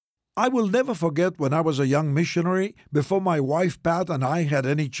I will never forget when I was a young missionary, before my wife Pat and I had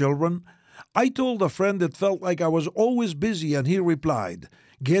any children. I told a friend it felt like I was always busy, and he replied,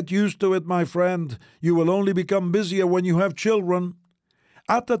 "Get used to it, my friend. You will only become busier when you have children."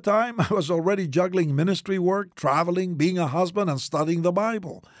 At the time, I was already juggling ministry work, traveling, being a husband, and studying the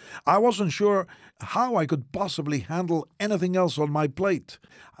Bible. I wasn't sure how I could possibly handle anything else on my plate.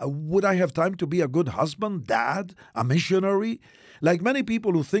 Would I have time to be a good husband, dad, a missionary? Like many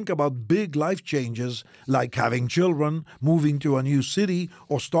people who think about big life changes, like having children, moving to a new city,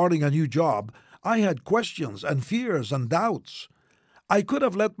 or starting a new job, I had questions and fears and doubts. I could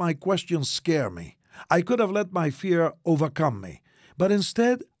have let my questions scare me. I could have let my fear overcome me. But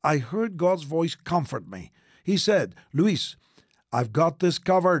instead, I heard God's voice comfort me. He said, "Luis, I've got this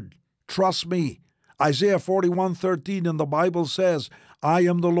covered. Trust me." Isaiah 41:13 in the Bible says, "I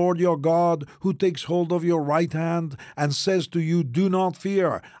am the Lord your God who takes hold of your right hand and says to you, 'Do not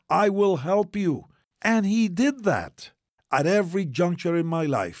fear, I will help you.'" And He did that. At every juncture in my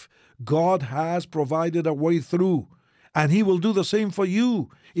life, God has provided a way through, and He will do the same for you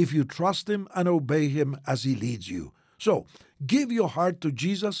if you trust Him and obey Him as He leads you. So, give your heart to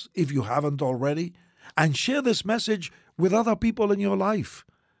Jesus if you haven't already, and share this message with other people in your life.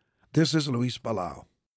 This is Luis Palau.